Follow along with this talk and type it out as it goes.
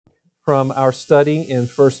from our study in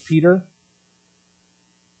 1 Peter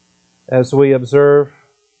as we observe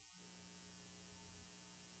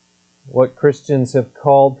what Christians have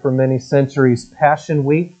called for many centuries Passion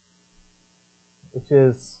Week, which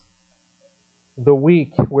is the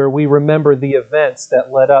week where we remember the events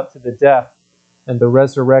that led up to the death and the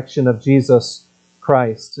resurrection of Jesus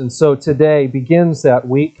Christ. And so today begins that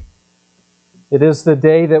week. It is the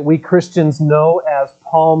day that we Christians know as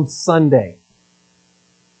Palm Sunday.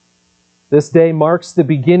 This day marks the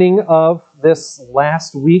beginning of this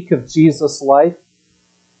last week of Jesus' life,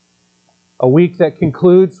 a week that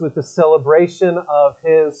concludes with the celebration of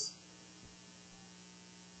His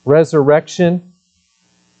resurrection.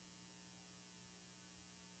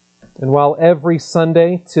 And while every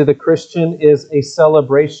Sunday to the Christian is a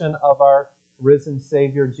celebration of our risen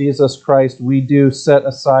Savior Jesus Christ, we do set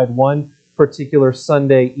aside one particular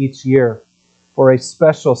Sunday each year for a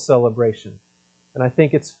special celebration. And I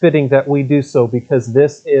think it's fitting that we do so because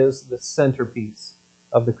this is the centerpiece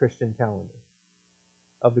of the Christian calendar,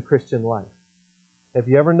 of the Christian life. Have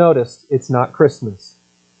you ever noticed it's not Christmas?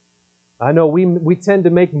 I know we tend to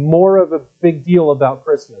make more of a big deal about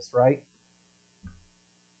Christmas, right?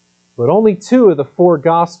 But only 2 of the 4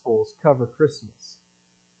 Gospels cover Christmas.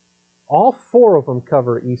 All 4 of them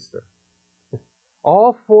cover Easter.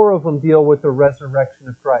 All 4 of them deal with the resurrection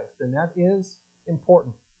of Christ. And that is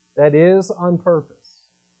important. That is on purpose.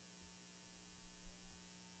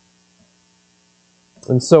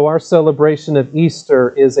 And so our celebration of Easter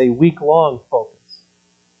is a week-long focus,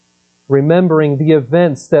 remembering the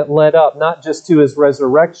events that led up not just to His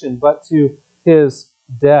resurrection, but to His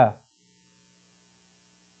death.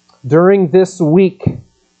 During this week,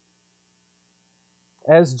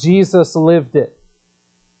 as Jesus lived it,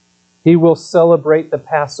 He will celebrate the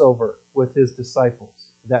Passover with His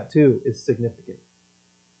disciples. That too is significant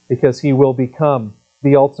because He will become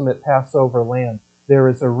the ultimate Passover lamb. There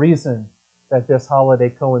is a reason that this holiday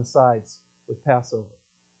coincides with Passover.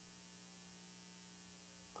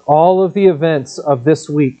 All of the events of this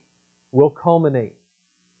week will culminate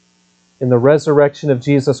in the resurrection of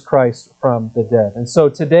Jesus Christ from the dead. And so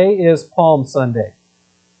today is Palm Sunday,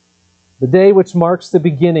 the day which marks the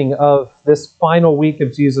beginning of this final week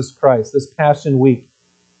of Jesus Christ, this Passion Week,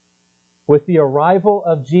 with the arrival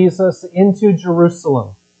of Jesus into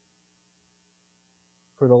Jerusalem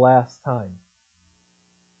for the last time.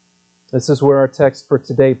 This is where our text for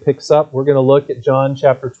today picks up. We're going to look at John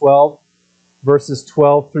chapter 12, verses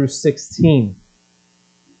 12 through 16.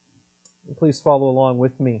 And please follow along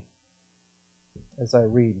with me as I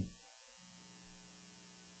read.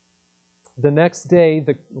 The next day,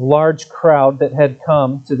 the large crowd that had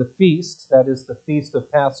come to the feast, that is the feast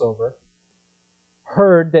of Passover,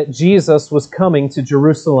 heard that Jesus was coming to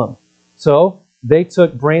Jerusalem. So they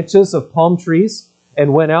took branches of palm trees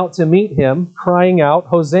and went out to meet Him, crying out,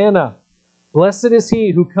 "Hosanna! Blessed is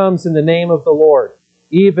He who comes in the name of the Lord,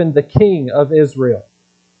 even the King of Israel."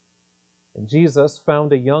 And Jesus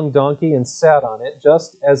found a young donkey and sat on it,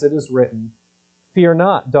 just as it is written, "Fear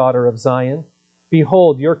not, daughter of Zion.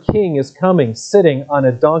 Behold, your king is coming, sitting on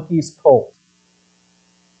a donkey's colt."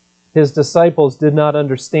 His disciples did not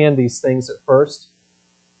understand these things at first,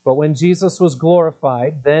 but when Jesus was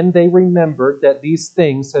glorified, then they remembered that these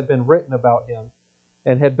things had been written about Him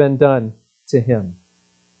and had been done to Him.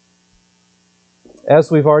 As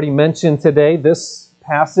we've already mentioned today, this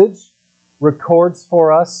passage records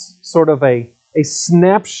for us sort of a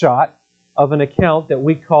snapshot of an account that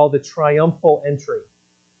we call the triumphal entry.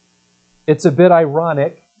 It's a bit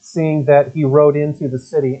ironic, seeing that He rode into the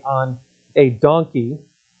city on a donkey.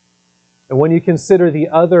 And when you consider the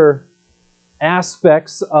other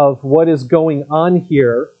aspects of what is going on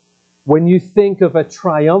here, when you think of a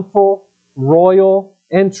triumphal royal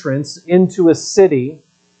entrance into a city,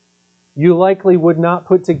 you likely would not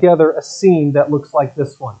put together a scene that looks like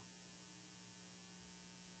this one.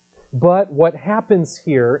 But what happens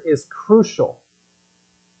here is crucial.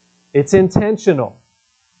 It's intentional.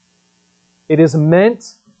 It is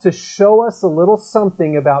meant to show us a little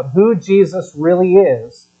something about who Jesus really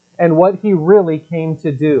is and what He really came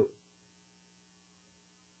to do.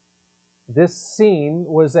 This scene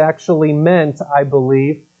was actually meant, I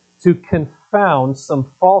believe, to confound some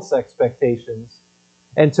false expectations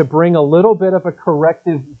and to bring a little bit of a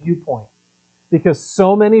corrective viewpoint, because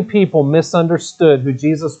so many people misunderstood who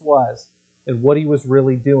Jesus was and what He was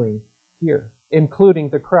really doing here, including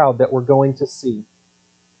the crowd that we're going to see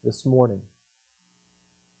this morning.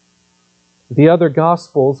 The other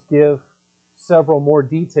Gospels give several more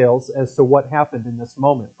details as to what happened in this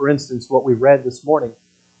moment. For instance, what we read this morning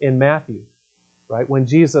in Matthew, right? When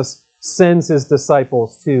Jesus sends His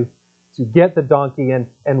disciples to get the donkey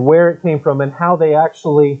and where it came from and how they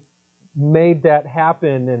actually made that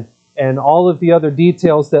happen and all of the other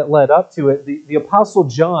details that led up to it. The Apostle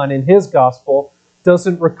John in his gospel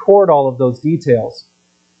doesn't record all of those details.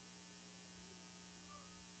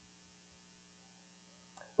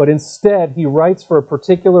 But instead, he writes for a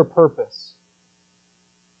particular purpose.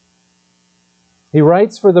 He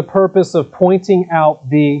writes for the purpose of pointing out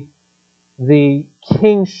the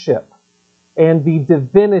kingship and the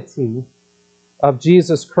divinity of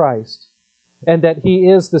Jesus Christ, and that he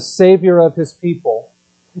is the Savior of his people.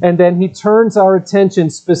 And then he turns our attention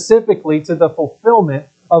specifically to the fulfillment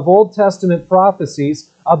of Old Testament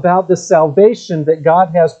prophecies about the salvation that God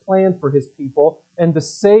has planned for his people and the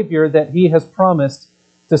Savior that he has promised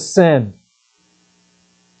to send.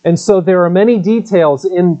 And so there are many details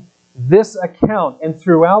in this account, and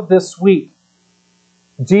throughout this week,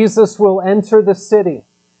 Jesus will enter the city.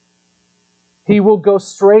 He will go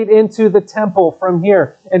straight into the temple from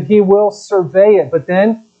here, and he will survey it, but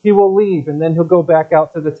then he will leave, and then he'll go back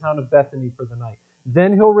out to the town of Bethany for the night.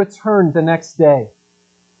 Then he'll return the next day.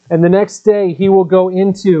 And the next day, he will go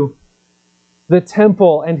into the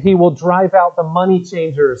temple, and he will drive out the money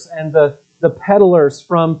changers and the peddlers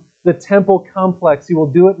from the temple complex. He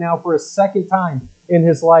will do it now for a second time in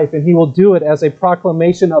his life, and he will do it as a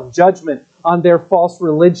proclamation of judgment on their false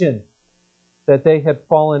religion that they had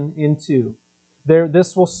fallen into.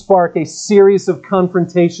 This will spark a series of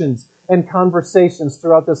confrontations and conversations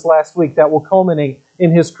throughout this last week that will culminate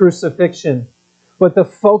in his crucifixion. But the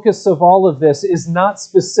focus of all of this is not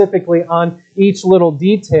specifically on each little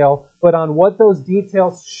detail, but on what those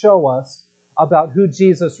details show us about who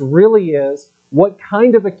Jesus really is, what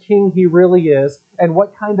kind of a king he really is, and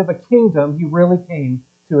what kind of a kingdom he really came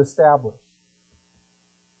to establish.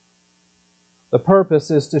 The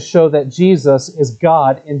purpose is to show that Jesus is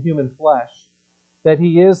God in human flesh, that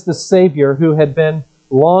he is the Savior who had been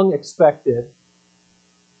long expected,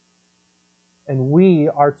 and we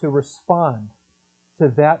are to respond to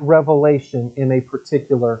that revelation in a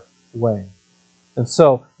particular way. And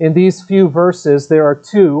so, in these few verses, there are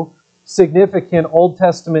two significant Old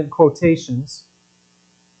Testament quotations,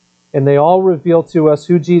 and they all reveal to us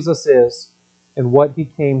who Jesus is and what he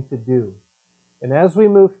came to do. And as we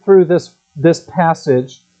move through this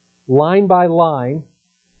passage, line by line,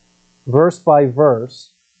 verse by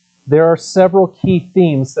verse, there are several key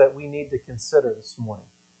themes that we need to consider this morning.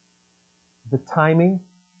 The timing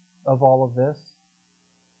of all of this.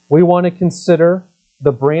 We want to consider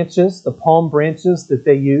the branches, the palm branches that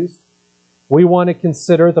they used. We want to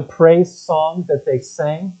consider the praise song that they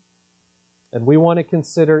sang. And we want to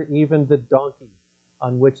consider even the donkey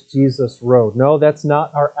on which Jesus rode. No, that's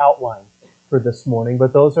not our outline for this morning,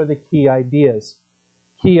 but those are the key ideas,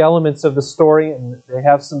 key elements of the story, and they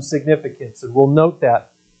have some significance, and we'll note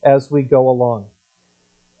that as we go along.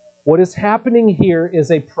 What is happening here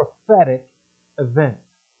is a prophetic event.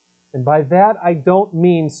 And by that, I don't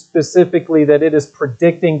mean specifically that it is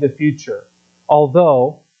predicting the future,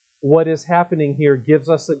 although what is happening here gives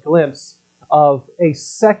us a glimpse of a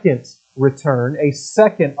second return, a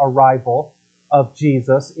second arrival of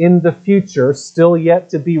Jesus in the future, still yet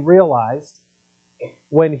to be realized,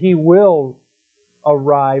 when he will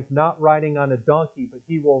arrive not riding on a donkey, but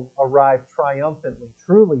he will arrive triumphantly,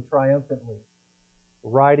 truly triumphantly,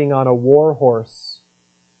 riding on a war horse.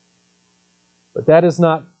 But that is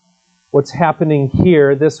not what's happening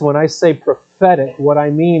here. This, when I say prophetic, what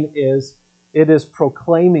I mean is it is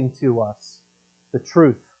proclaiming to us the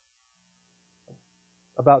truth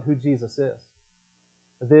about who Jesus is.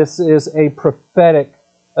 This is a prophetic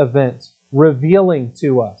event, revealing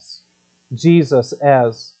to us Jesus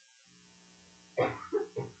as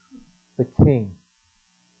the King.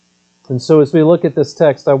 And so as we look at this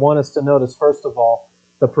text, I want us to notice, first of all,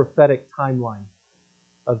 the prophetic timeline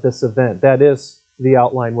of this event. That is the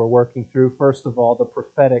outline we're working through. First of all, the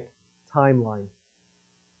prophetic timeline.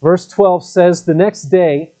 Verse 12 says, "The next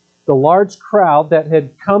day, the large crowd that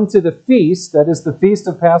had come to the feast," that is the feast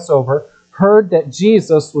of Passover, "heard that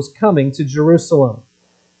Jesus was coming to Jerusalem."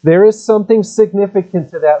 There is something significant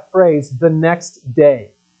to that phrase, the next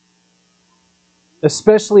day,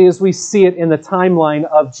 especially as we see it in the timeline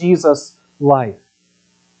of Jesus' life.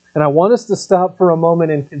 And I want us to stop for a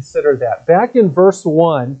moment and consider that. Back in verse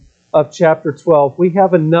 1 of chapter 12, we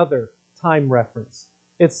have another time reference.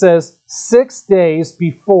 It says 6 days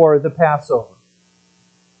before the Passover.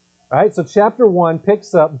 All right, so chapter 1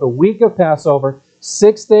 picks up the week of Passover,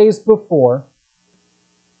 6 days before.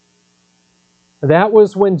 That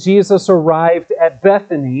was when Jesus arrived at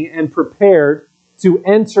Bethany and prepared to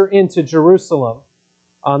enter into Jerusalem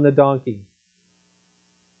on the donkey.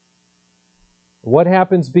 What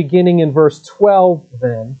happens beginning in verse 12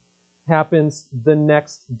 then happens the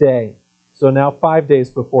next day. So now 5 days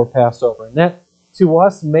before Passover. And that to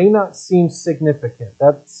us may not seem significant.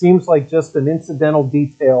 That seems like just an incidental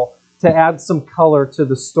detail to add some color to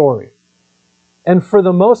the story. And for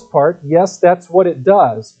the most part, yes, that's what it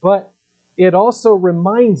does. But it also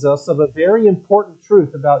reminds us of a very important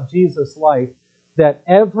truth about Jesus' life, that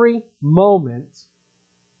every moment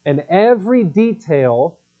and every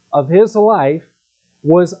detail of his life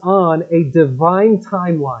was on a divine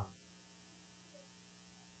timeline.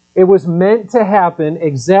 It was meant to happen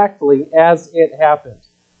exactly as it happened.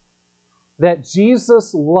 That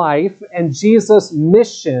Jesus' life and Jesus'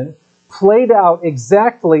 mission played out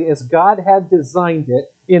exactly as God had designed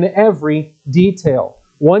it in every detail.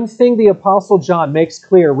 One thing the Apostle John makes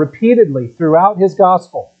clear repeatedly throughout his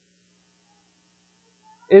gospel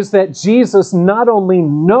is that Jesus not only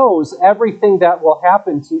knows everything that will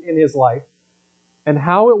happen in his life and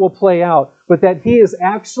how it will play out, but that he is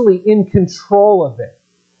actually in control of it.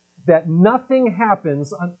 That nothing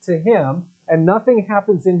happens to him and nothing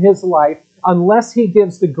happens in his life unless he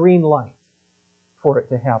gives the green light for it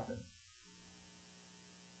to happen.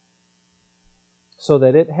 So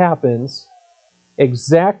that it happens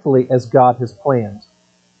exactly as God has planned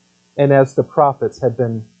and as the prophets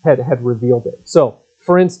had revealed it. So,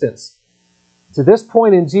 for instance, to this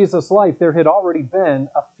point in Jesus' life, there had already been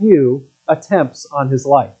a few attempts on his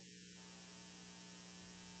life.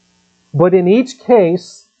 But in each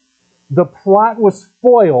case, the plot was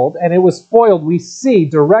foiled, and it was foiled, we see,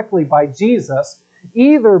 directly by Jesus,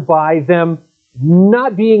 either by them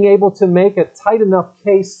not being able to make a tight enough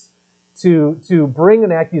case to bring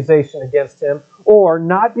an accusation against him, or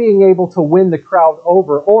not being able to win the crowd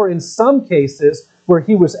over, or in some cases where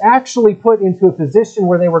he was actually put into a position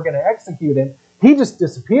where they were going to execute him, he just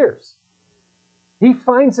disappears. He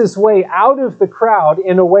finds his way out of the crowd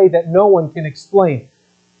in a way that no one can explain.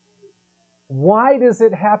 Why does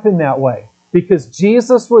it happen that way? Because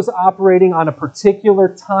Jesus was operating on a particular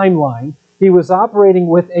timeline. He was operating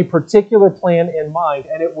with a particular plan in mind,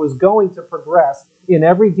 and it was going to progress in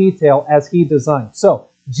every detail as he designed. So,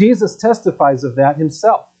 Jesus testifies of that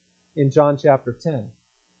himself in John chapter 10,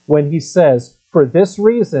 when he says, "For this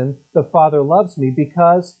reason the Father loves me,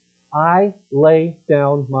 because I lay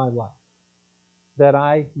down my life, that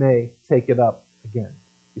I may take it up again."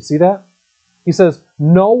 You see that? He says,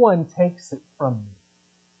 no one takes it from me.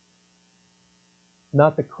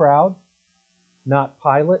 Not the crowd, not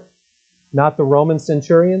Pilate, not the Roman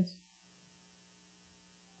centurions,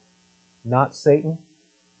 not Satan.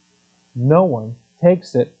 No one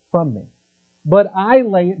takes it from me. But I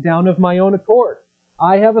lay it down of my own accord.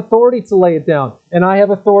 I have authority to lay it down, and I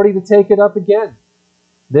have authority to take it up again.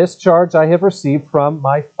 This charge I have received from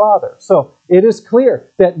my Father. So it is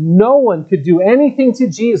clear that no one could do anything to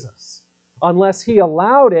Jesus unless he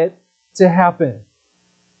allowed it to happen.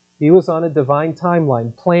 He was on a divine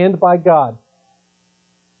timeline planned by God,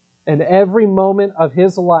 and every moment of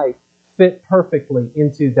his life fit perfectly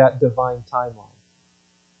into that divine timeline.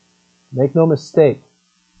 Make no mistake,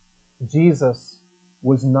 Jesus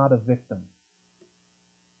was not a victim,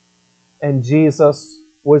 and Jesus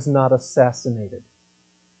was not assassinated.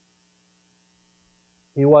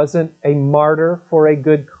 He wasn't a martyr for a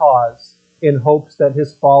good cause in hopes that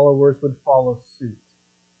his followers would follow suit.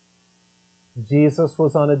 Jesus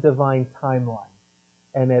was on a divine timeline,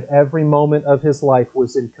 and at every moment of his life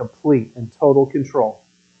was in complete and total control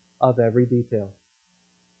of every detail.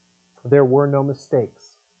 There were no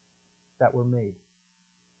mistakes that were made.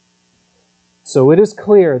 So it is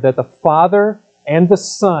clear that the Father and the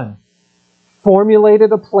Son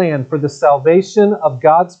formulated a plan for the salvation of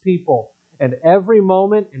God's people, and every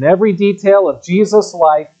moment and every detail of Jesus'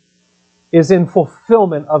 life is in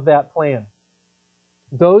fulfillment of that plan.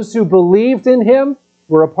 Those who believed in him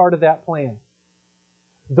were a part of that plan.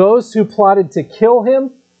 Those who plotted to kill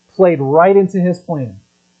him played right into his plan.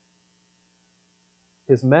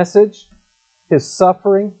 His message, his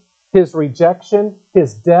suffering, his rejection,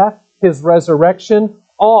 his death, his resurrection,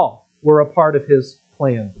 all were a part of his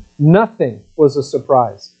plan. Nothing was a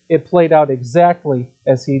surprise. It played out exactly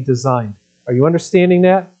as he designed. Are you understanding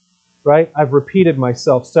that? Right? I've repeated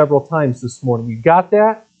myself several times this morning. You got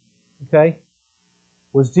that? Okay.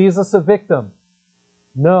 Was Jesus a victim?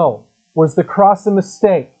 No. Was the cross a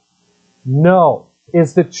mistake? No.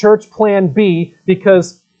 Is the church plan B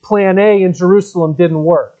because plan A in Jerusalem didn't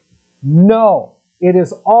work? No. It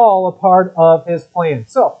is all a part of his plan.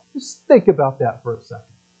 So, just think about that for a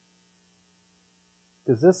second.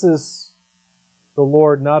 Because this is the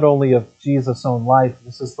Lord not only of Jesus' own life,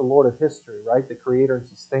 this is the Lord of history, right? The creator and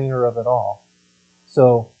sustainer of it all.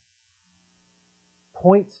 So,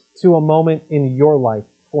 Point to a moment in your life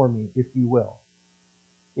for me, if you will,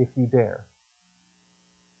 if you dare.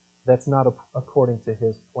 That's not according to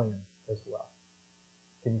his plan as well.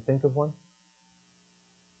 Can you think of one?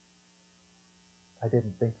 I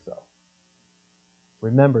didn't think so.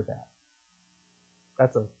 Remember that.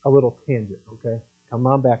 That's a little tangent, okay? Come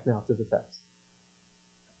on back now to the text.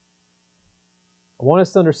 I want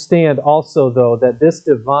us to understand also, though, that this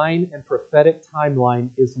divine and prophetic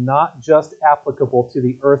timeline is not just applicable to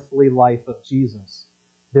the earthly life of Jesus.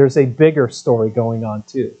 There's a bigger story going on,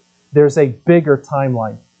 too. There's a bigger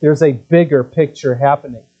timeline. There's a bigger picture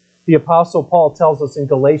happening. The Apostle Paul tells us in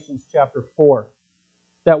Galatians chapter 4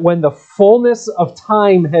 that when the fullness of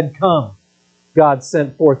time had come, God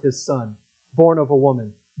sent forth his Son, born of a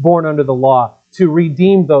woman, born under the law, to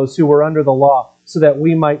redeem those who were under the law, so that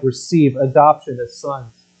we might receive adoption as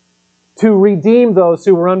sons. To redeem those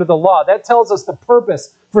who were under the law. That tells us the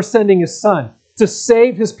purpose for sending his Son, to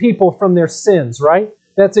save his people from their sins, right?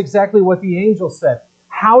 That's exactly what the angel said.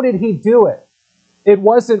 How did he do it? It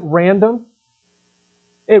wasn't random.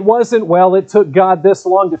 It wasn't, well, it took God this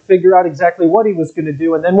long to figure out exactly what he was going to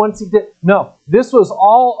do, and then once he did... No, this was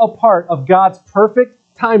all a part of God's perfect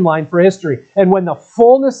timeline for history. And when the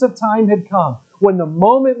fullness of time had come, when the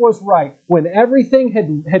moment was right, when everything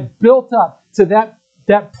had built up to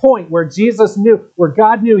that point where Jesus knew, where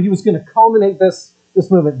God knew he was going to culminate this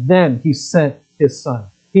movement, then he sent his Son.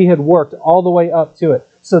 He had worked all the way up to it.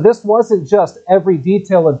 So this wasn't just every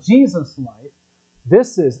detail of Jesus' life.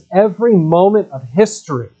 This is every moment of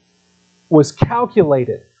history was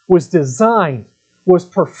calculated, was designed, was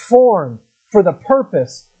performed for the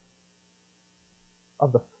purpose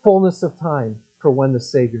of the fullness of time for when the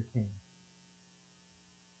Savior came.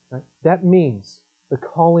 Right? That means the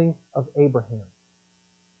calling of Abraham.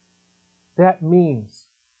 That means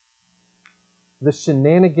the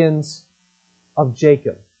shenanigans of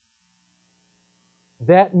Jacob.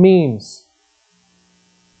 That means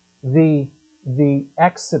the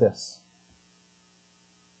Exodus.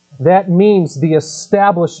 That means the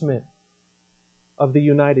establishment of the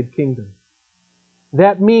United Kingdom.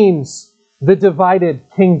 That means the divided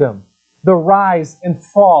kingdom, the rise and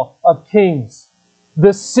fall of kings,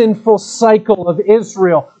 the sinful cycle of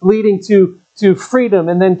Israel leading to freedom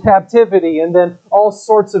and then captivity and then all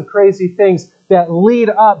sorts of crazy things that lead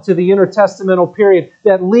up to the intertestamental period,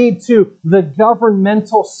 that lead to the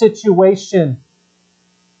governmental situation.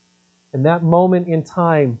 And that moment in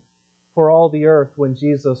time for all the earth when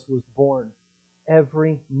Jesus was born,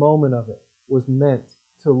 every moment of it was meant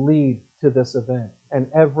to lead to this event.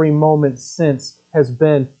 And every moment since has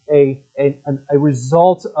been a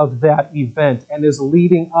result of that event and is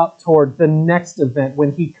leading up toward the next event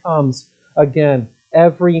when he comes again.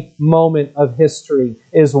 Every moment of history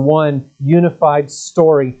is one unified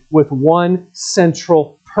story with one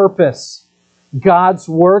central purpose. God's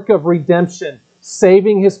work of redemption,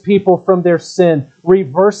 saving his people from their sin,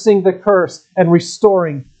 reversing the curse, and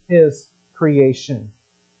restoring his creation.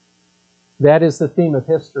 That is the theme of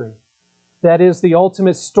history. That is the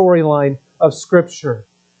ultimate storyline of Scripture.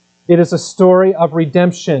 It is a story of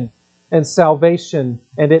redemption and salvation,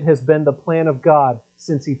 and it has been the plan of God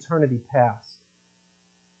since eternity past.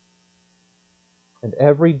 And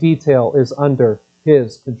every detail is under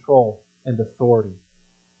his control and authority.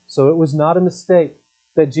 So it was not a mistake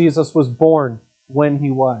that Jesus was born when he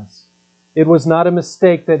was. It was not a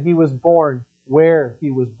mistake that he was born where he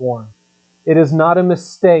was born. It is not a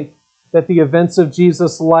mistake that the events of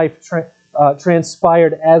Jesus' life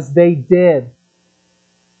transpired as they did.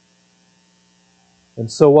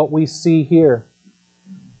 And so what we see here,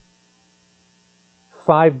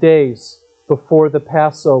 5 days before the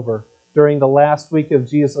Passover, during the last week of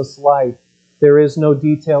Jesus' life, there is no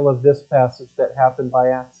detail of this passage that happened by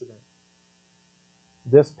accident.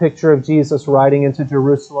 This picture of Jesus riding into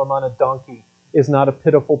Jerusalem on a donkey is not a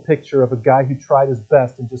pitiful picture of a guy who tried his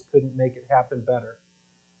best and just couldn't make it happen better.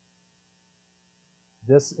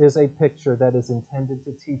 This is a picture that is intended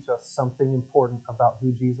to teach us something important about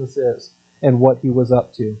who Jesus is and what he was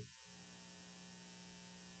up to.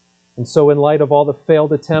 And so in light of all the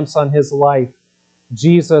failed attempts on his life,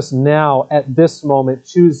 Jesus now, at this moment,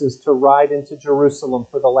 chooses to ride into Jerusalem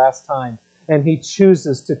for the last time. And he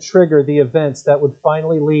chooses to trigger the events that would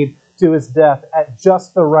finally lead to his death at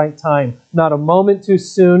just the right time. Not a moment too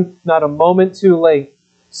soon, not a moment too late,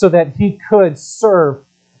 so that he could serve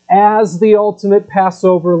as the ultimate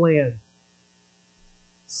Passover lamb,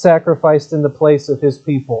 sacrificed in the place of his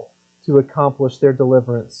people to accomplish their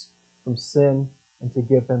deliverance from sin and to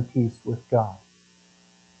give them peace with God.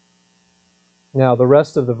 Now, the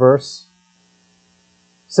rest of the verse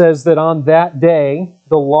says that on that day,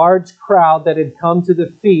 the large crowd that had come to the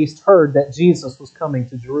feast heard that Jesus was coming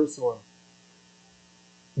to Jerusalem.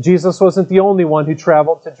 Jesus wasn't the only one who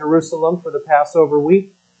traveled to Jerusalem for the Passover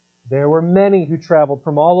week. There were many who traveled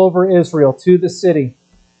from all over Israel to the city.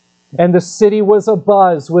 And the city was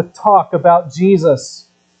abuzz with talk about Jesus.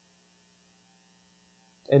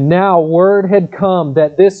 And now word had come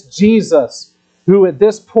that this Jesus, who at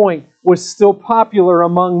this point was still popular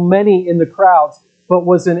among many in the crowds, but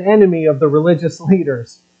was an enemy of the religious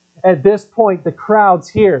leaders. At this point, the crowds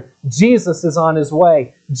hear, Jesus is on his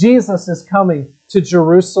way. Jesus is coming to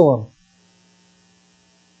Jerusalem.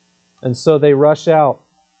 And so they rush out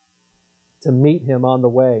to meet him on the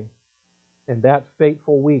way. And that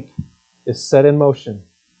fateful week is set in motion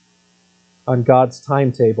on God's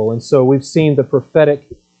timetable. And so we've seen the prophetic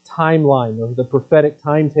timeline, or the prophetic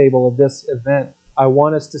timetable of this event. I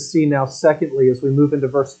want us to see now, secondly, as we move into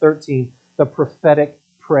verse 13, the prophetic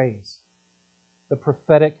praise. The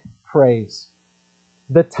prophetic praise.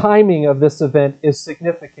 The timing of this event is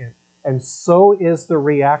significant, and so is the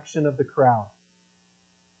reaction of the crowd.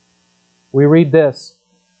 We read this: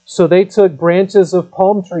 "So they took branches of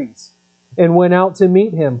palm trees and went out to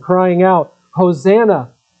meet him, crying out, 'Hosanna!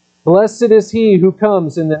 Blessed is he who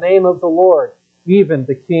comes in the name of the Lord, even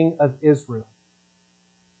the King of Israel.'"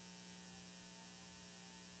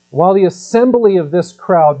 While the assembly of this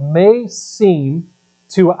crowd may seem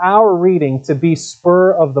to our reading to be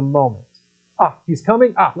spur of the moment. He's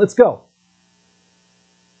coming. Let's go.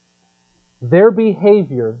 Their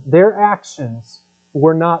behavior, their actions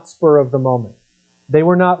were not spur of the moment. They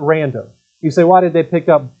were not random. You say, why did they pick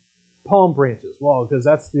up palm branches? Well, because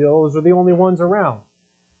those are the only ones around.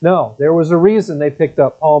 No, there was a reason they picked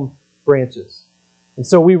up palm branches. And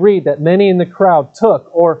so we read that many in the crowd took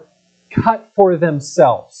or cut for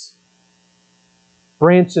themselves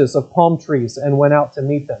branches of palm trees and went out to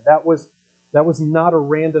meet them. That was not a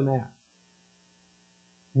random act.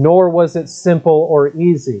 Nor was it simple or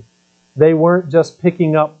easy. They weren't just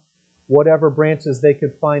picking up whatever branches they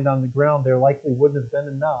could find on the ground. There likely wouldn't have been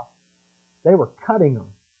enough. They were cutting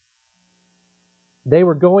them. They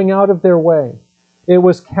were going out of their way. It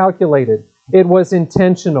was calculated. It was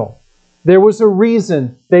intentional. There was a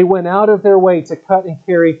reason they went out of their way to cut and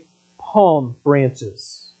carry palm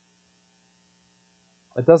branches.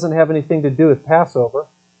 It doesn't have anything to do with Passover.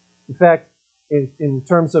 In fact, in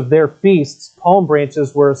terms of their feasts, palm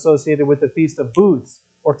branches were associated with the Feast of Booths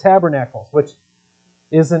or Tabernacles, which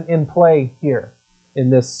isn't in play here in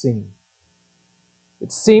this scene.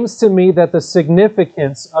 It seems to me that the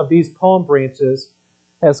significance of these palm branches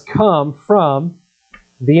has come from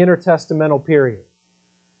the intertestamental period.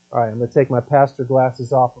 All right, I'm going to take my pastor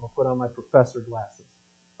glasses off and I'll put on my professor glasses.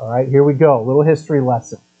 All right, here we go. A little history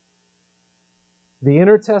lesson. The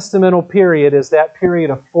intertestamental period is that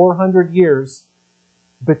period of 400 years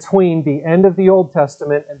between the end of the Old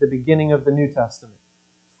Testament and the beginning of the New Testament.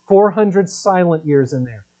 400 silent years in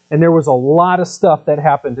there. And there was a lot of stuff that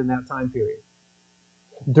happened in that time period.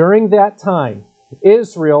 During that time,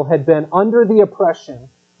 Israel had been under the oppression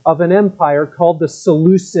of an empire called the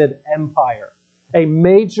Seleucid Empire, a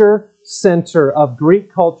major center of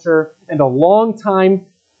Greek culture and a long-time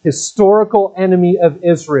historical enemy of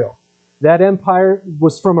Israel. That empire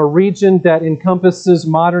was from a region that encompasses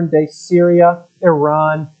modern-day Syria,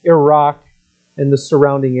 Iran, Iraq, and the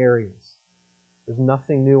surrounding areas. There's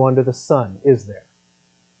nothing new under the sun, is there?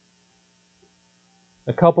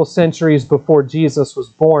 A couple centuries before Jesus was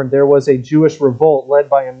born, there was a Jewish revolt led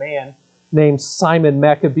by a man named Simon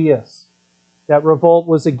Maccabeus. That revolt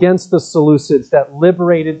was against the Seleucids that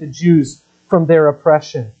liberated the Jews from their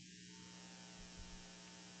oppression.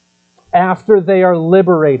 After they are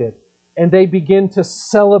liberated and they begin to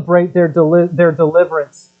celebrate their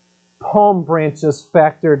deliverance, palm branches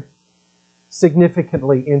factored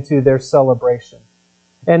significantly into their celebration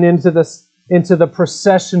and into the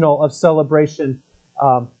processional of celebration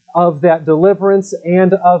of that deliverance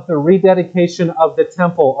and of the rededication of the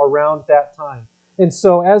temple around that time. And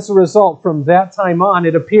so as a result, from that time on,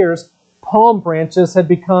 it appears palm branches had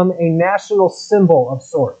become a national symbol of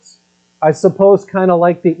sorts. I suppose kind of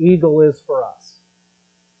like the eagle is for us.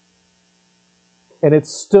 And it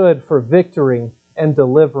stood for victory and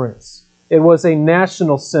deliverance. It was a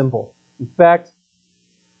national symbol. In fact,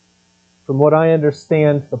 from what I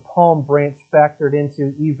understand, the palm branch factored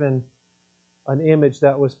into even an image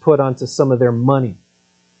that was put onto some of their money.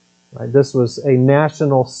 Right? This was a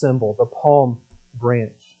national symbol, the palm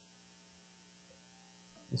branch.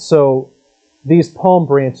 So these palm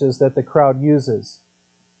branches that the crowd uses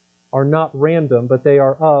are not random, but they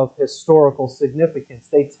are of historical significance.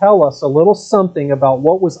 They tell us a little something about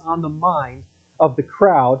what was on the mind of the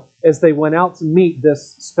crowd as they went out to meet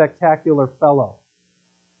this spectacular fellow.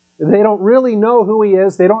 They don't really know who he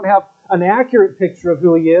is. They don't have an accurate picture of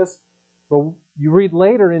who he is. But you read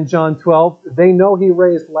later in John 12, they know he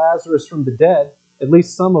raised Lazarus from the dead. At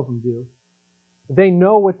least some of them do. They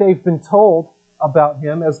know what they've been told about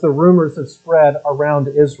him as the rumors have spread around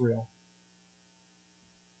Israel.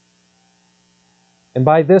 And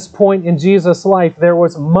by this point in Jesus' life, there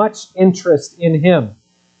was much interest in him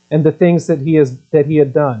and the things that he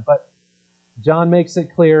had done. But John makes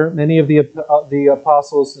it clear, many of the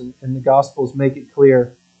apostles and the Gospels make it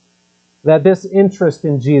clear, that this interest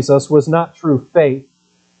in Jesus was not true faith.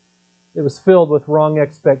 It was filled with wrong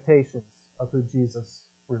expectations of who Jesus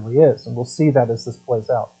really is. And we'll see that as this plays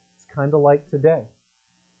out. It's kind of like today,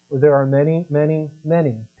 where there are many, many,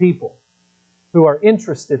 many people who are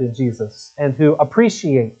interested in Jesus and who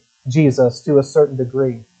appreciate Jesus to a certain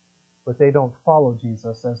degree, but they don't follow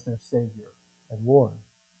Jesus as their Savior and Lord.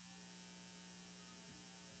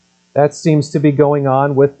 That seems to be going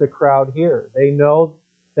on with the crowd here. They know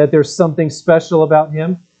that there's something special about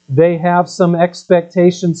him. They have some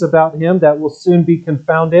expectations about him that will soon be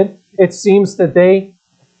confounded. It seems that they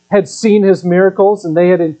had seen his miracles and they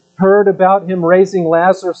had heard about him raising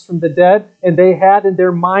Lazarus from the dead, and they had in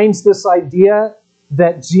their minds this idea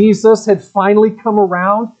that Jesus had finally come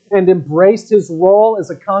around and embraced his role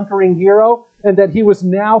as a conquering hero, and that he was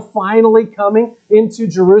now finally coming into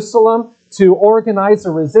Jerusalem to organize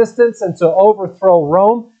a resistance and to overthrow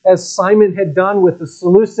Rome, as Simon had done with the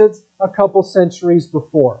Seleucids a couple centuries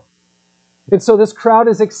before. And so this crowd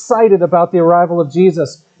is excited about the arrival of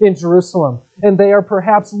Jesus in Jerusalem, and they are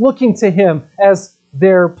perhaps looking to him as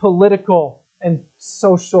their political and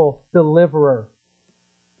social deliverer,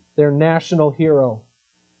 their national hero.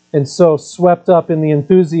 And so, swept up in the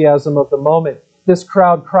enthusiasm of the moment, this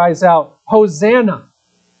crowd cries out, "Hosanna!"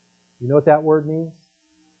 You know what that word means?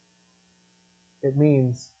 It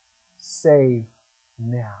means, save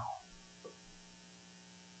now.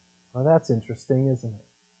 Well, that's interesting, isn't it?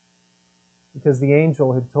 Because the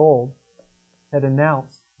angel had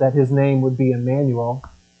announced that his name would be Emmanuel,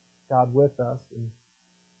 God with us, and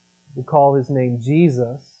we'll call his name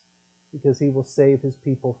Jesus because he will save his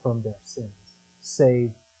people from their sins.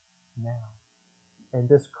 Save now. And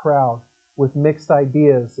this crowd, with mixed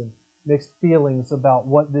ideas and mixed feelings about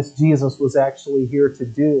what this Jesus was actually here to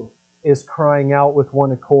do, is crying out with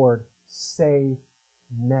one accord, save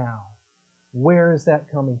now. Where is that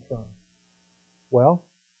coming from? Well,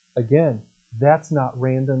 again, that's not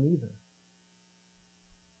random either.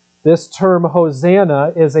 This term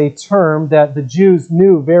Hosanna is a term that the Jews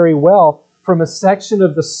knew very well from a section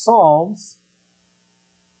of the Psalms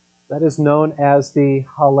that is known as the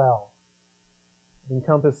Hallel. It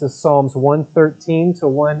encompasses Psalms 113 to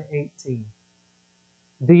 118.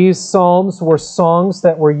 These psalms were songs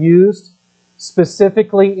that were used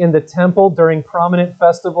specifically in the temple during prominent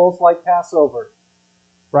festivals like Passover.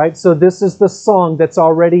 Right? So this is the song that's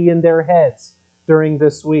already in their heads during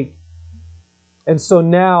this week. And so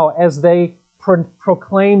now, as they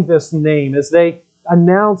proclaim this name, as they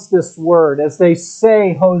announce this word, as they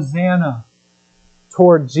say Hosanna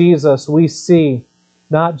toward Jesus, we see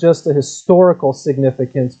not just a historical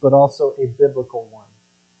significance, but also a biblical one.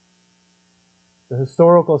 The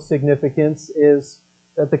historical significance is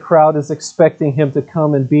that the crowd is expecting him to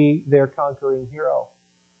come and be their conquering hero.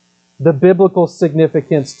 The biblical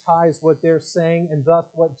significance ties what they're saying and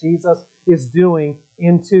thus what Jesus is doing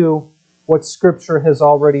into what Scripture has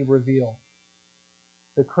already revealed.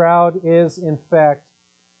 The crowd is, in fact,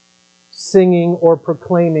 singing or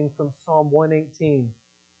proclaiming from Psalm 118,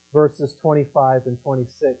 verses 25 and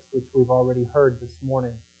 26, which we've already heard this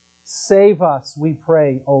morning. Save us, we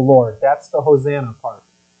pray, O Lord. That's the Hosanna part.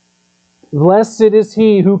 Blessed is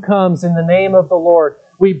he who comes in the name of the Lord.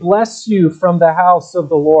 We bless you from the house of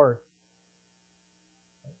the Lord.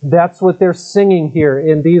 That's what they're singing here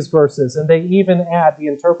in these verses. And they even add the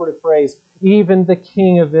interpretive phrase, even the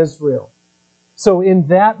King of Israel. So in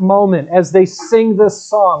that moment, as they sing this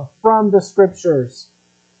song from the Scriptures,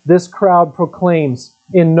 this crowd proclaims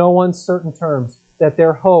in no uncertain terms that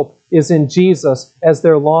their hope is in Jesus as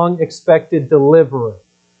their long-expected deliverer.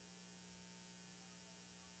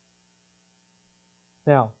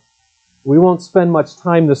 Now, we won't spend much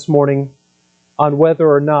time this morning on whether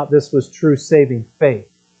or not this was true saving faith.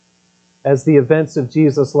 As the events of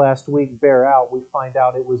Jesus last week bear out, we find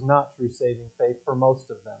out it was not true saving faith for most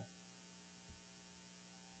of them.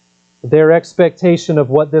 Their expectation of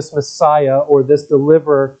what this Messiah or this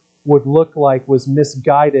deliverer would look like was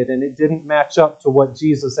misguided, and it didn't match up to what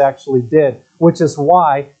Jesus actually did, which is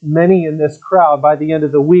why many in this crowd by the end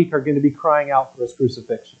of the week are going to be crying out for his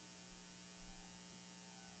crucifixion.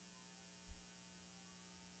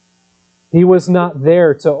 He was not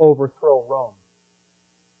there to overthrow Rome.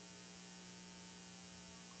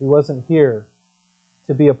 He wasn't here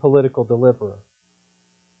to be a political deliverer.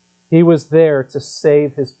 He was there to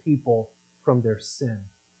save his people from their sin.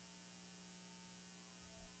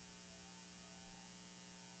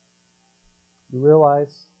 You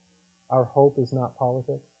realize our hope is not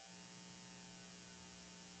politics?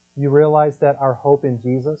 You realize that our hope in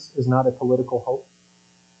Jesus is not a political hope?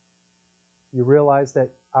 You realize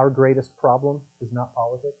that our greatest problem is not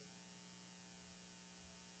politics?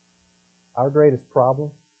 Our greatest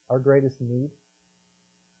problem, our greatest need,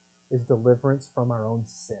 is deliverance from our own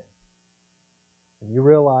sin. And you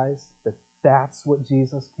realize that that's what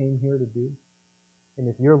Jesus came here to do? And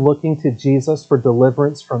if you're looking to Jesus for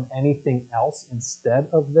deliverance from anything else instead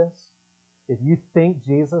of this, if you think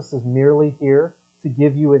Jesus is merely here to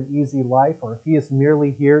give you an easy life, or if he is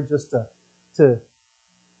merely here just to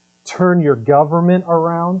turn your government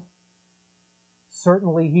around,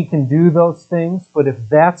 certainly he can do those things, but if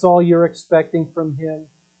that's all you're expecting from him,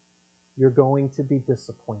 you're going to be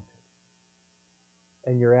disappointed.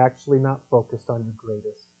 And you're actually not focused on your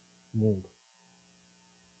greatest need.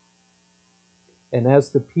 And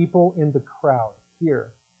as the people in the crowd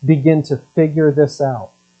here begin to figure this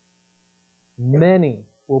out, many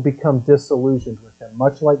will become disillusioned with him,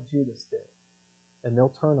 much like Judas did, and they'll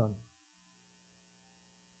turn on him.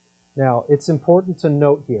 Now, it's important to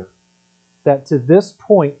note here that to this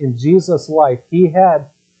point in Jesus' life, he had,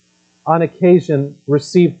 on occasion,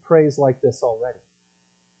 received praise like this already.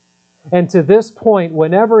 And to this point,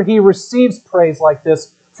 whenever he receives praise like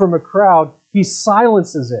this from a crowd, he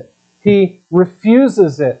silences it. He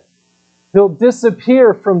refuses it. He'll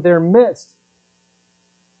disappear from their midst.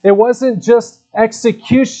 It wasn't just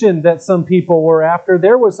execution that some people were after.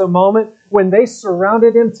 There was a moment when they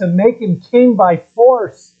surrounded him to make him king by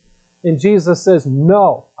force. And Jesus says,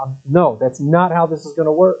 no, that's not how this is going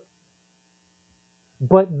to work.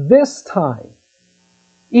 But this time,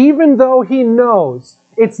 even though he knows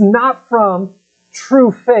it's not from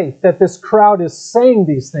true faith that this crowd is saying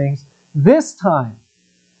these things, this time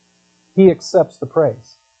he accepts the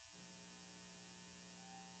praise.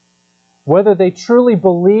 Whether they truly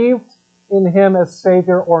believed in him as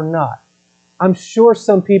Savior or not, I'm sure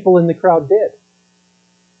some people in the crowd did.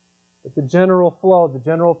 But the general flow, the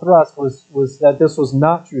general thrust was that this was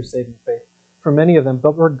not true saving faith for many of them.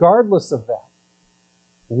 But regardless of that,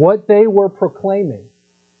 what they were proclaiming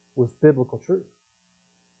was biblical truth.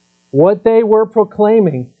 What they were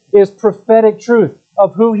proclaiming is prophetic truth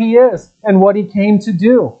of who he is and what he came to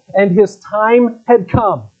do. And his time had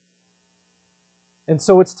come. And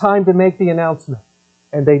so it's time to make the announcement.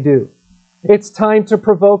 And they do. It's time to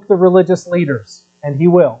provoke the religious leaders. And he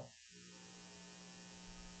will.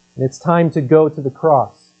 And it's time to go to the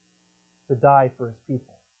cross to die for his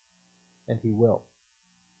people. And he will.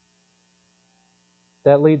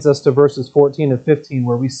 That leads us to verses 14 and 15,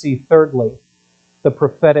 where we see, thirdly, the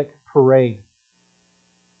prophetic parade.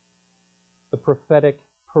 The prophetic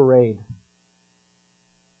parade.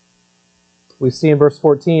 We see in verse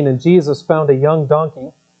 14, and Jesus found a young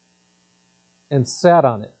donkey and sat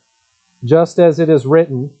on it, just as it is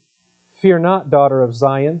written, "Fear not, daughter of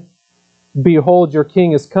Zion. Behold, your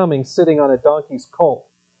king is coming, sitting on a donkey's colt."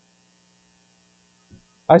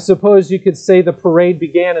 I suppose you could say the parade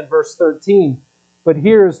began in verse 13, but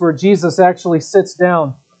here's where Jesus actually sits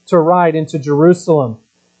down to ride into Jerusalem.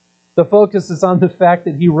 The focus is on the fact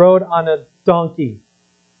that he rode on a donkey,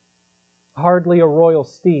 hardly a royal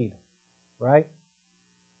steed, right?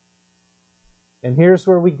 And here's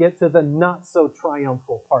where we get to the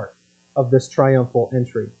not-so-triumphal part of this triumphal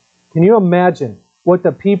entry. Can you imagine what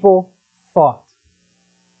the people thought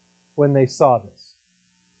when they saw this?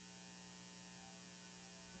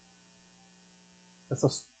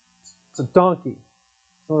 It's a donkey.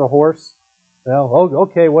 It's not a horse. Well,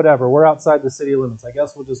 okay, whatever. We're outside the city limits. I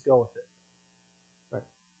guess we'll just go with it. Right.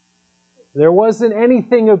 There wasn't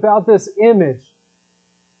anything about this image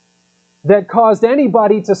that caused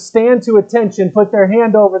anybody to stand to attention, put their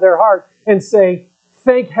hand over their heart, and say,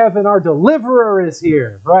 "Thank heaven our deliverer is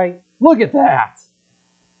here," right? Look at that.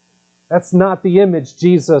 That's not the image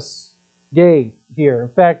Jesus gave here. In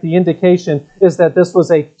fact, the indication is that this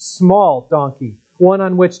was a small donkey, one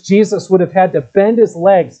on which Jesus would have had to bend his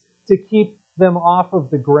legs to keep them off of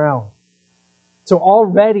the ground. So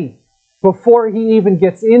already, before he even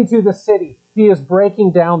gets into the city, he is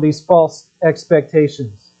breaking down these false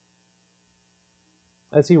expectations.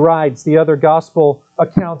 As he rides, the other gospel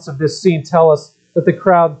accounts of this scene tell us that the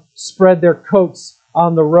crowd spread their coats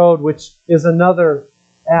on the road, which is another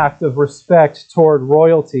act of respect toward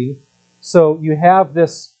royalty. So you have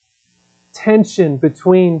this tension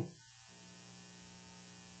between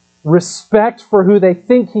respect for who they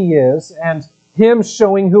think he is and him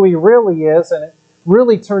showing who he really is, and it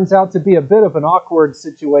really turns out to be a bit of an awkward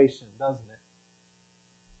situation, doesn't it?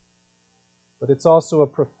 But it's also a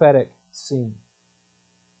prophetic scene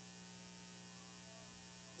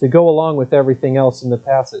to go along with everything else in the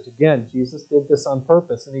passage. Again, Jesus did this on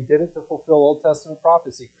purpose, and he did it to fulfill Old Testament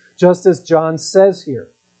prophecy, just as John says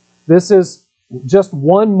here. This is just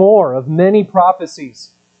one more of many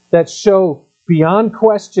prophecies that show beyond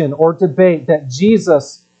question or debate that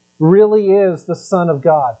Jesus really is the Son of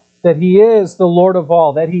God, that he is the Lord of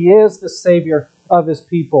all, that he is the Savior of his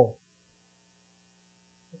people.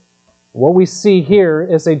 What we see here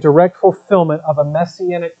is a direct fulfillment of a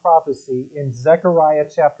messianic prophecy in Zechariah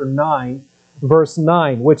chapter 9, verse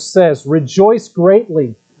 9, which says, "Rejoice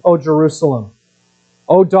greatly, O Jerusalem,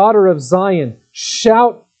 O daughter of Zion,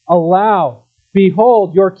 shout aloud,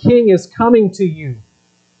 behold, your king is coming to you.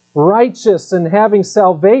 Righteous and having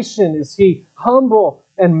salvation is he, humble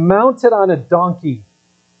and mounted on a donkey,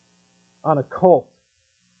 on a colt,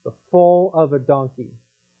 the foal of a donkey."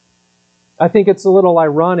 I think it's a little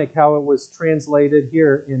ironic how it was translated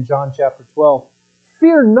here in John chapter 12.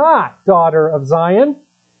 "Fear not, daughter of Zion.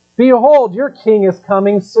 Behold, your king is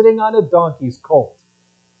coming sitting on a donkey's colt."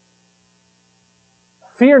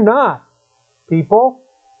 Fear not, people,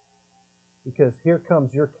 because here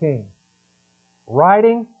comes your king,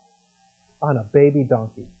 riding on a baby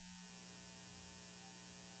donkey.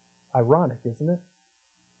 Ironic, isn't it?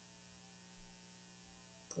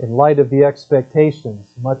 In light of the expectations,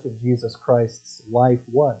 much of Jesus Christ's life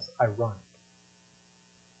was ironic.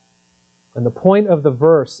 And the point of the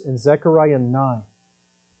verse in Zechariah 9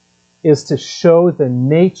 is to show the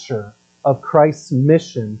nature of Christ's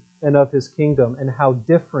mission and of his kingdom and how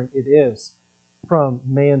different it is from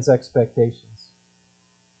man's expectations.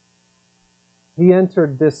 He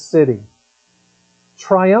entered this city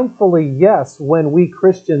triumphantly, yes, when we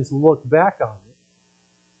Christians look back on it.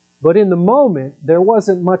 But in the moment, there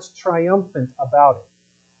wasn't much triumphant about it.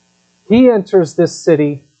 He enters this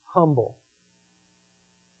city humble.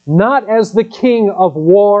 Not as the king of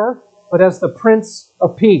war, but as the prince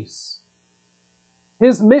of peace.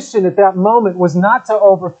 His mission at that moment was not to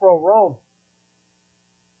overthrow Rome.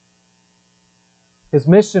 His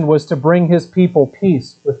mission was to bring his people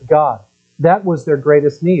peace with God. That was their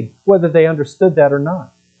greatest need, whether they understood that or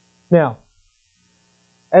not. Now,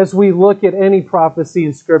 as we look at any prophecy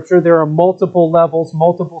in Scripture, there are multiple levels,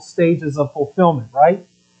 multiple stages of fulfillment, right?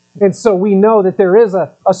 And so we know that there is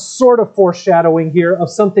a sort of foreshadowing here of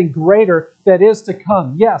something greater that is to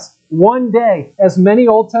come. Yes, one day, as many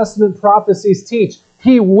Old Testament prophecies teach,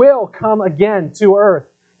 he will come again to earth.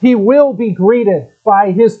 He will be greeted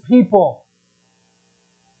by his people.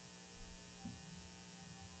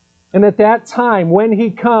 And at that time, when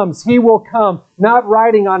he comes, he will come not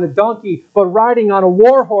riding on a donkey, but riding on a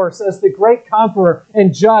war horse as the great conqueror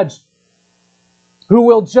and judge, who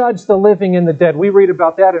will judge the living and the dead. We read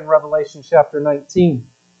about that in Revelation chapter 19.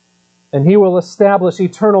 And he will establish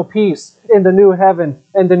eternal peace in the new heaven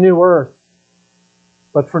and the new earth.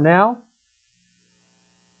 But for now,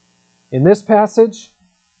 in this passage,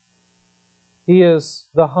 he is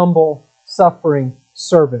the humble, suffering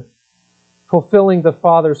servant, fulfilling the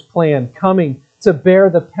Father's plan, coming to bear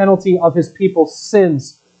the penalty of his people's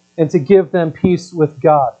sins and to give them peace with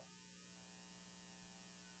God.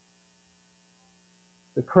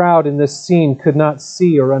 The crowd in this scene could not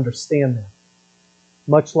see or understand that,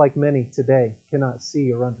 much like many today cannot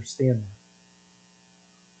see or understand that.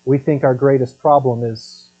 We think our greatest problem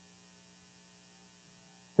is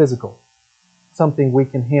physical, something we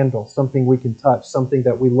can handle, something we can touch, something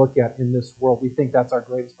that we look at in this world. We think that's our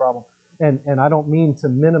greatest problem. And I don't mean to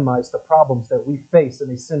minimize the problems that we face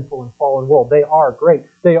in a sinful and fallen world. They are great.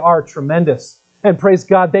 They are tremendous. And praise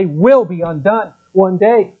God, they will be undone one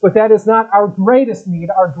day. But that is not our greatest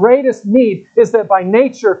need. Our greatest need is that by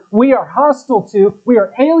nature we are hostile to, we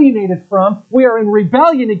are alienated from, we are in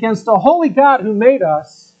rebellion against a holy God who made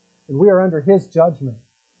us, and we are under his judgment.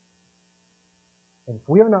 And if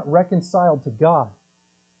we are not reconciled to God,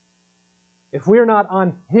 if we are not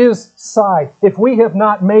on his side, if we have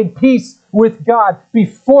not made peace with God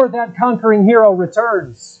before that conquering hero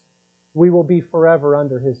returns, we will be forever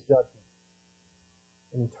under his judgment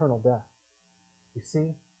and eternal death. You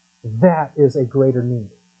see, that is a greater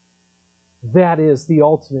need. That is the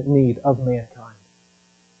ultimate need of mankind.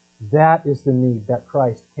 That is the need that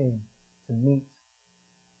Christ came to meet.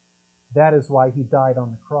 That is why he died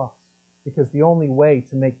on the cross. Because the only way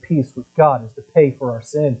to make peace with God is to pay for our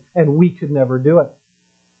sin, and we could never do it.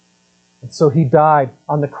 And so he died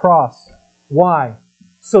on the cross. Why?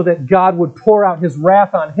 So that God would pour out his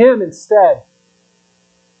wrath on him instead.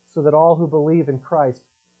 so that all who believe in Christ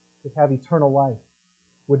could have eternal life,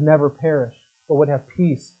 would never perish, but would have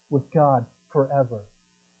peace with God forever.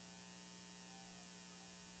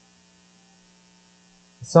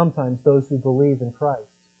 Sometimes those who believe in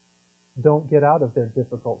Christ don't get out of their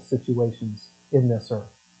difficult situations in this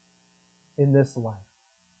earth, in this life.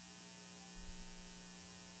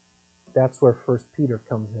 That's where 1 Peter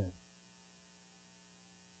comes in.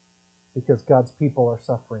 Because God's people are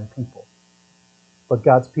suffering people. But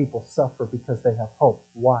God's people suffer because they have hope.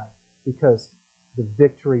 Why? Because the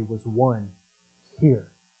victory was won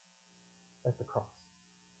here at the cross.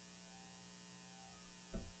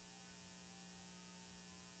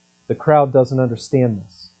 The crowd doesn't understand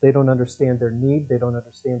this. They don't understand their need. They don't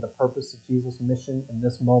understand the purpose of Jesus' mission in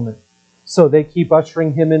this moment. So they keep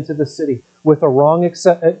ushering him into the city with a wrong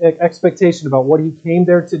expectation about what he came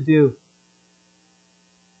there to do.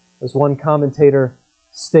 As one commentator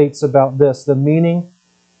states about this, the meaning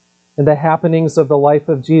and the happenings of the life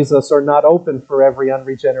of Jesus are not open for every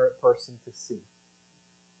unregenerate person to see.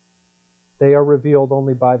 They are revealed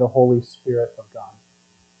only by the Holy Spirit of God.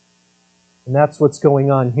 And that's what's going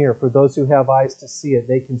on here. For those who have eyes to see it,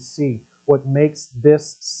 they can see what makes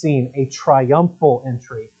this scene a triumphal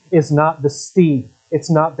entry is not the steed. It's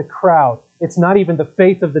not the crowd. It's not even the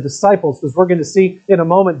faith of the disciples, because we're going to see in a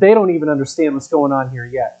moment they don't even understand what's going on here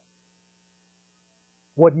yet.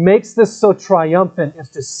 What makes this so triumphant is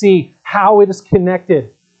to see how it is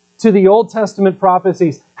connected to the Old Testament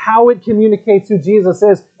prophecies, how it communicates who Jesus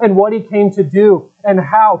is and what he came to do, and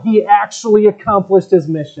how he actually accomplished his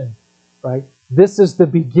mission. Right? This is the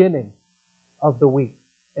beginning of the week.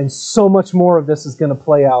 And so much more of this is going to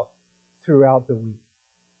play out throughout the week.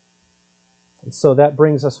 And so that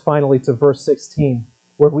brings us finally to verse 16,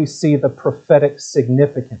 where we see the prophetic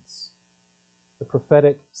significance. The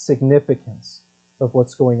prophetic significance of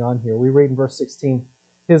what's going on here. We read in verse 16,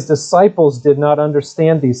 his disciples did not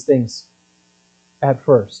understand these things at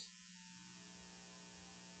first.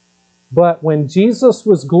 But when Jesus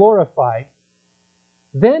was glorified,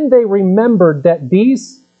 then they remembered that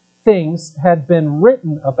these things had been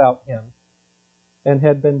written about him and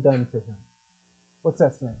had been done to him. What's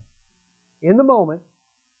that saying? In the moment,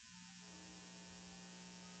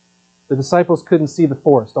 the disciples couldn't see the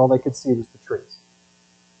forest. All they could see was the trees.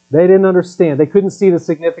 They didn't understand. They couldn't see the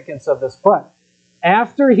significance of this. But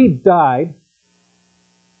after he died,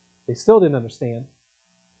 they still didn't understand.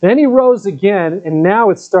 Then he rose again, and now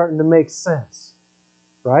it's starting to make sense.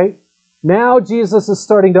 Right? Now Jesus is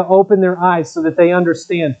starting to open their eyes so that they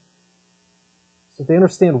understand. So they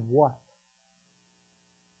understand what?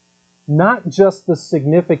 Not just the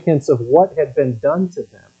significance of what had been done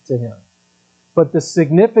to him, but the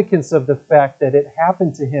significance of the fact that it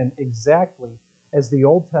happened to him exactly as the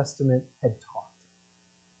Old Testament had taught.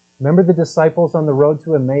 Remember the disciples on the road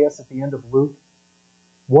to Emmaus at the end of Luke?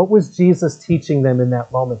 What was Jesus teaching them in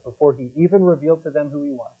that moment before he even revealed to them who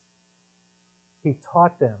he was? He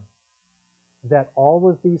taught them that all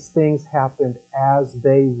of these things happened as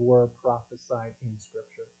they were prophesied in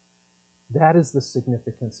Scripture. That is the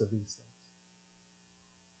significance of these things.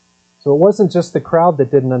 So it wasn't just the crowd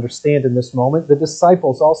that didn't understand in this moment. The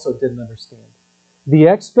disciples also didn't understand. The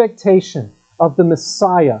expectation of the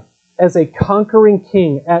Messiah as a conquering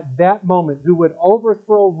king at that moment who would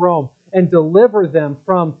overthrow Rome and deliver them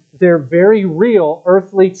from their very real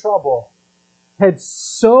earthly trouble had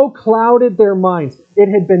so clouded their minds. It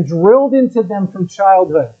had been drilled into them from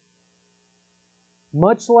childhood.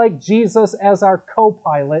 Much like Jesus as our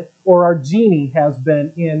co-pilot or our genie has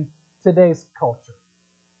been in today's culture.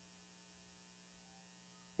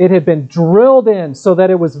 It had been drilled in so that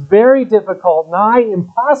it was very difficult, nigh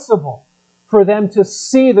impossible, for them to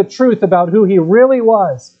see the truth about who he really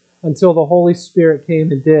was until the Holy Spirit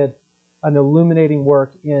came and did an illuminating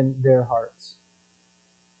work in their hearts.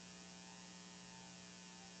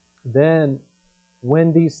 Then,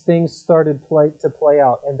 when these things started to play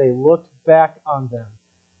out and they looked back on them,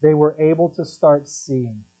 they were able to start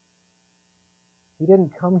seeing. He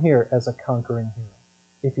didn't come here as a conquering hero.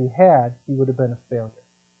 If he had, he would have been a failure.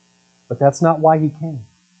 But that's not why he came.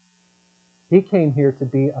 He came here to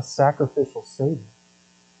be a sacrificial Savior.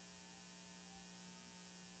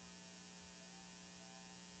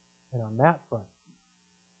 And on that front,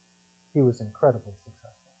 he was incredibly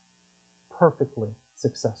successful. Perfectly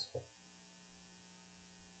successful.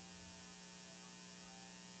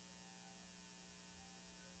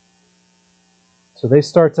 So they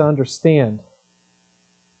start to understand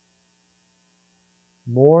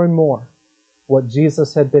more and more what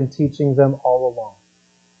Jesus had been teaching them all along.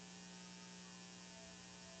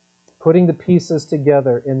 Putting the pieces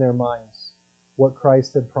together in their minds. what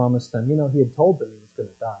Christ had promised them. You know, he had told them he was going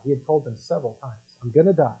to die. He had told them several times, I'm going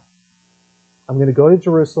to die. I'm going to go to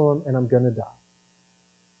Jerusalem and I'm going to die.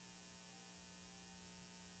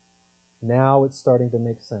 Now it's starting to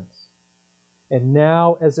make sense. And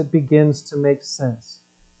now, as it begins to make sense,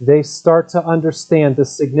 they start to understand the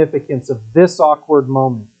significance of this awkward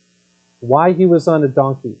moment. Why he was on a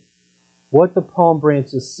donkey. What the palm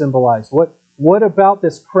branches symbolize. What about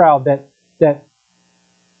this crowd that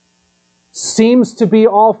seems to be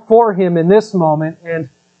all for him in this moment and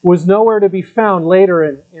was nowhere to be found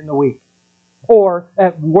later in the week? Or,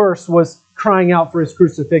 at worst, was crying out for his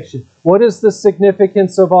crucifixion. What is the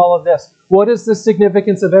significance of all of this? What is the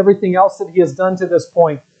significance of everything else that he has done to this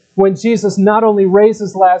point? When Jesus not only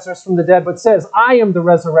raises Lazarus from the dead, but says, I am the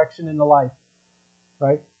resurrection and the life.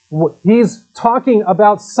 Right? He's talking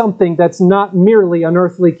about something that's not merely an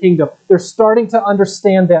earthly kingdom. They're starting to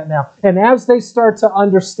understand that now. And as they start to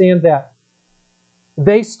understand that,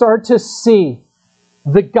 they start to see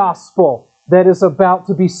the gospel that is about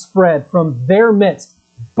to be spread from their midst,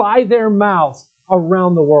 by their mouths,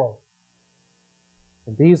 around the world.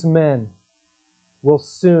 And these men will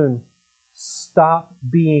soon stop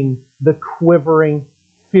being the quivering,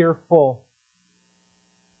 fearful,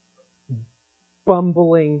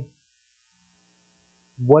 bumbling,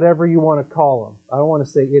 whatever you want to call them. I don't want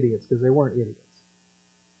to say idiots, because they weren't idiots.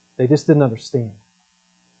 They just didn't understand.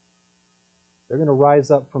 They're going to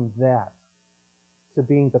rise up from that to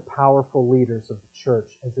being the powerful leaders of the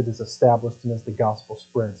church as it is established and as the gospel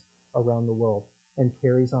spreads around the world and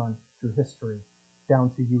carries on through history down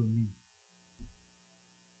to you and me.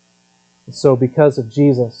 And so because of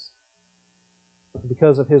Jesus,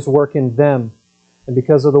 because of his work in them, and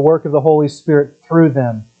because of the work of the Holy Spirit through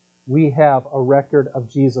them, we have a record of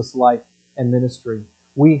Jesus' life and ministry.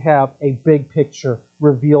 We have a big picture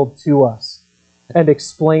revealed to us and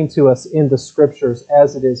explained to us in the Scriptures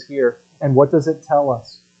as it is here. And what does it tell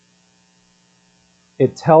us?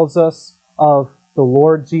 It tells us of the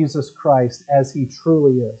Lord Jesus Christ as he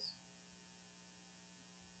truly is.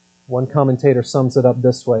 One commentator sums it up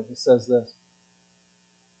this way. He says this: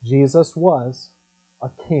 Jesus was a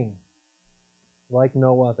king like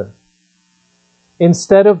no other.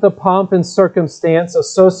 Instead of the pomp and circumstance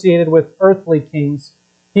associated with earthly kings,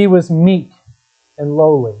 he was meek and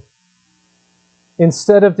lowly.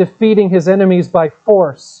 Instead of defeating his enemies by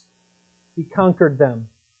force, he conquered them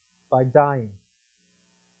by dying.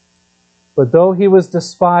 But though he was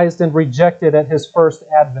despised and rejected at his first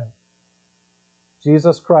advent,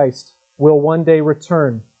 Jesus Christ will one day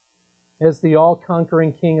return as the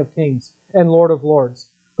all-conquering King of Kings and Lord of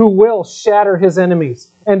Lords, who will shatter his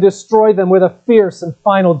enemies and destroy them with a fierce and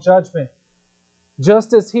final judgment.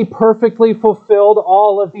 Just as he perfectly fulfilled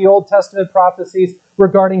all of the Old Testament prophecies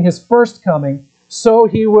regarding his first coming, so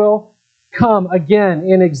he will come again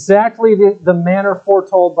in exactly the manner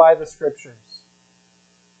foretold by the Scriptures.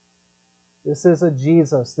 This is a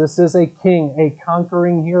Jesus, this is a king, a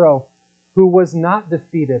conquering hero who was not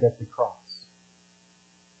defeated at the cross,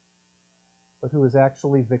 but who was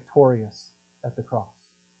actually victorious at the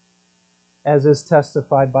cross, as is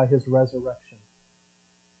testified by his resurrection,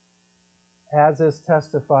 as is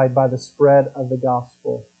testified by the spread of the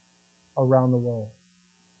gospel around the world,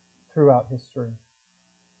 throughout history,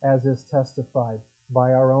 as is testified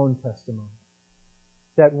by our own testimony,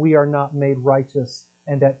 that we are not made righteous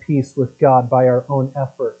and at peace with God by our own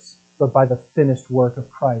efforts, but by the finished work of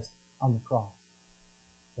Christ on the cross.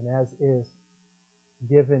 And as is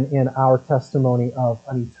given in our testimony of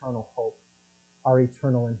an eternal hope, our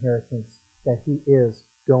eternal inheritance, that he is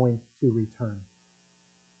going to return.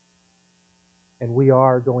 And we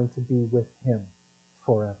are going to be with him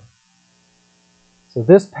forever. So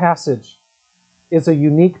this passage is a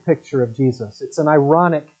unique picture of Jesus. It's an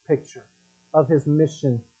ironic picture of his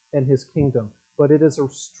mission and his kingdom. But it is a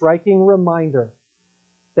striking reminder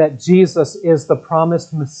that Jesus is the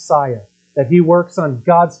promised Messiah, that he works on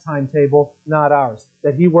God's timetable, not ours,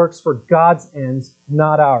 that he works for God's ends,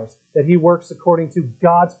 not ours, that he works according to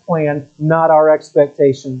God's plan, not our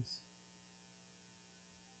expectations.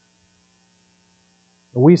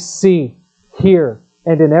 We see here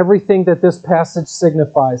and in everything that this passage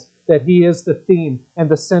signifies that he is the theme and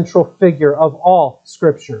the central figure of all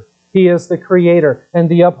Scripture. He is the creator and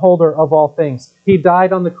the upholder of all things. He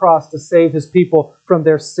died on the cross to save his people from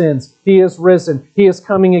their sins. He is risen. He is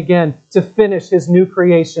coming again to finish his new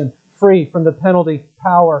creation, free from the penalty,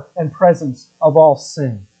 power, and presence of all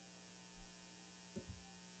sin.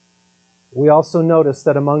 We also notice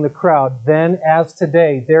that among the crowd, then as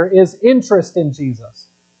today, there is interest in Jesus.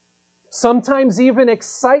 Sometimes even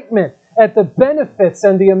excitement at the benefits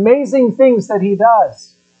and the amazing things that he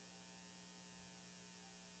does.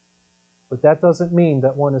 But that doesn't mean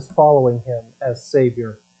that one is following him as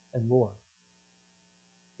Savior and Lord.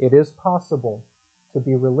 It is possible to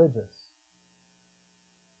be religious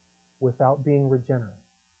without being regenerate.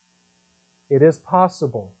 It is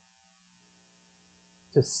possible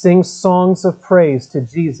to sing songs of praise to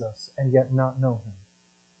Jesus and yet not know him.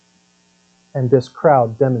 And this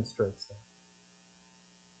crowd demonstrates that.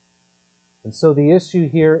 And so the issue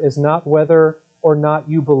here is not whether or not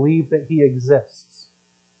you believe that he exists.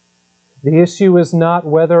 The issue is not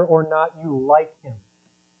whether or not you like him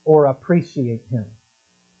or appreciate him.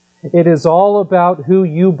 It is all about who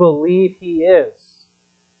you believe he is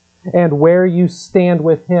and where you stand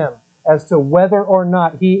with him as to whether or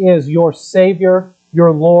not he is your Savior,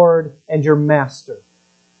 your Lord, and your Master.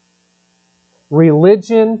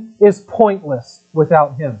 Religion is pointless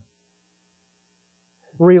without him.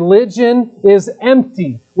 Religion is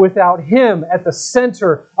empty without him at the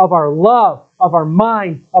center of our love, of our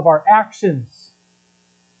mind, of our actions.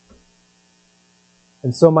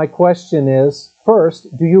 And so my question is,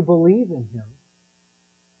 first, do you believe in him?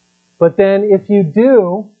 But then if you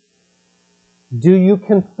do you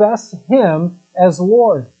confess him as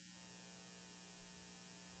Lord?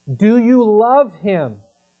 Do you love him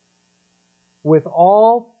with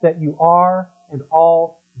all that you are and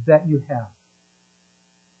all that you have?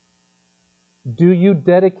 Do you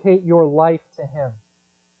dedicate your life to him,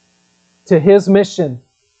 to his mission,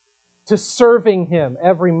 to serving him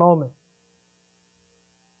every moment?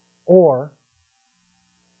 Or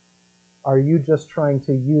are you just trying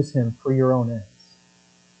to use him for your own ends?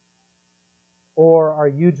 Or are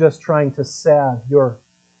you just trying to salve your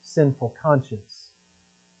sinful conscience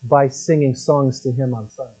by singing songs to him on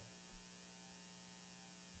Sunday?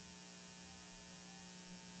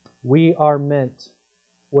 We are meant,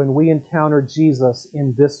 when we encounter Jesus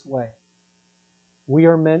in this way, we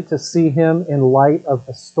are meant to see him in light of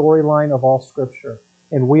the storyline of all Scripture.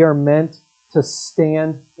 And we are meant to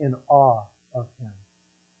stand in awe of him.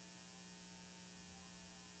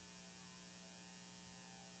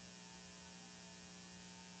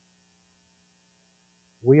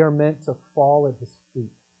 We are meant to fall at his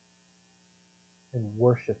feet and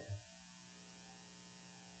worship him.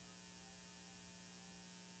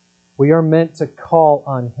 We are meant to call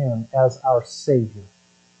on him as our Savior.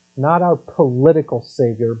 Not our political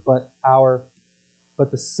Savior, but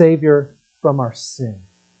the Savior from our sin.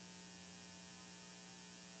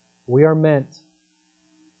 We are meant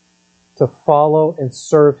to follow and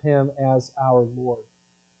serve him as our Lord.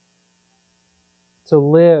 To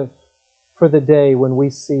live for the day when we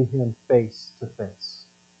see him face to face.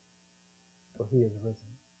 For he is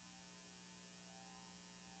risen.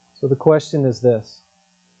 So the question is this: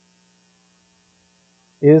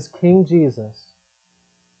 is King Jesus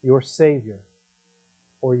your Savior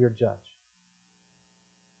or your judge?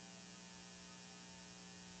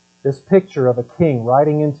 This picture of a king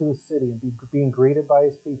riding into a city and being greeted by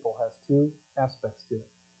his people has two aspects to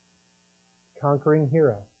it: conquering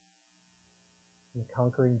hero and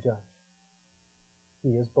conquering judge.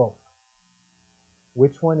 He is both.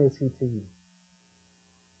 Which one is he to you?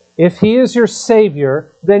 If he is your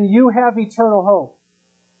Savior, then you have eternal hope.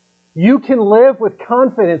 You can live with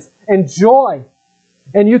confidence and joy,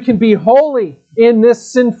 and you can be holy in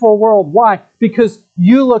this sinful world. Why? Because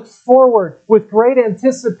you look forward with great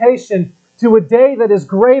anticipation to a day that is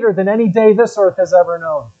greater than any day this earth has ever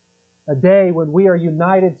known. A day when we are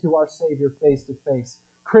united to our Savior face to face.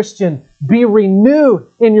 Christian, be renewed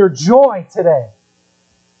in your joy today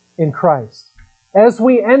in Christ. As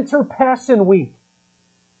we enter Passion Week,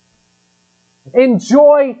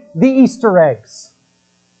 enjoy the Easter eggs.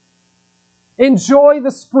 Enjoy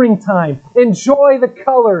the springtime. Enjoy the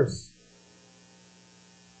colors.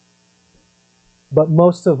 But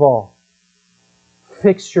most of all,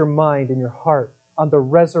 fix your mind and your heart on the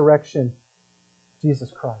resurrection of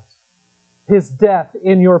Jesus Christ. His death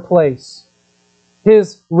in your place.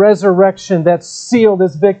 His resurrection that sealed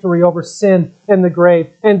his victory over sin and the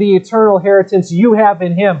grave, and the eternal inheritance you have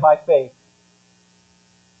in him by faith.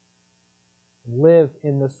 Live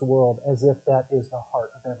in this world as if that is the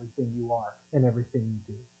heart of everything you are and everything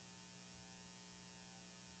you do.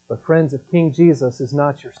 But friends, if King Jesus is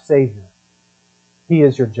not your Savior, he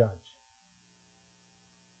is your judge.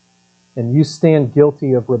 And you stand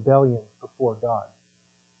guilty of rebellion before God.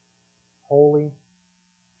 Holy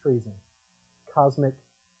treason. Cosmic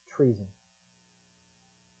treason.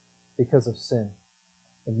 Because of sin.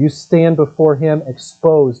 And you stand before him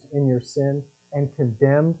exposed in your sin and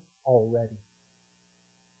condemned already.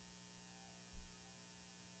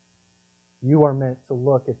 You are meant to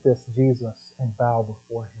look at this Jesus and bow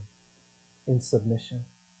before him in submission.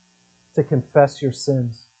 To confess your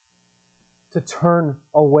sins. to turn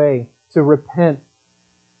away, to repent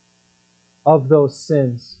of those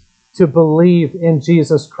sins, to believe in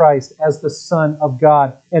Jesus Christ as the Son of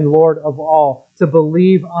God and Lord of all, to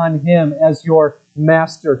believe on Him as your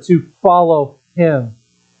Master, to follow Him.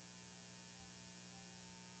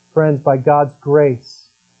 Friends, by God's grace,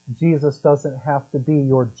 Jesus doesn't have to be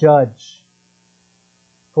your judge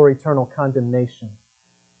for eternal condemnation.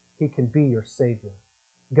 He can be your Savior.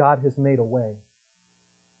 God has made a way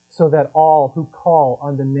so that all who call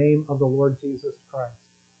on the name of the Lord Jesus Christ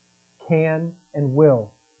can and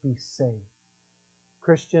will be saved.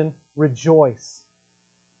 Christian, rejoice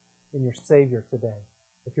in your Savior today.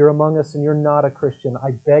 If you're among us and you're not a Christian,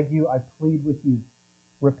 I beg you, I plead with you,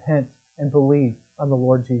 repent and believe on the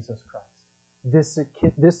Lord Jesus Christ. This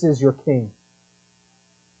is your King.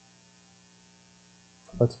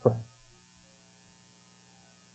 Let's pray.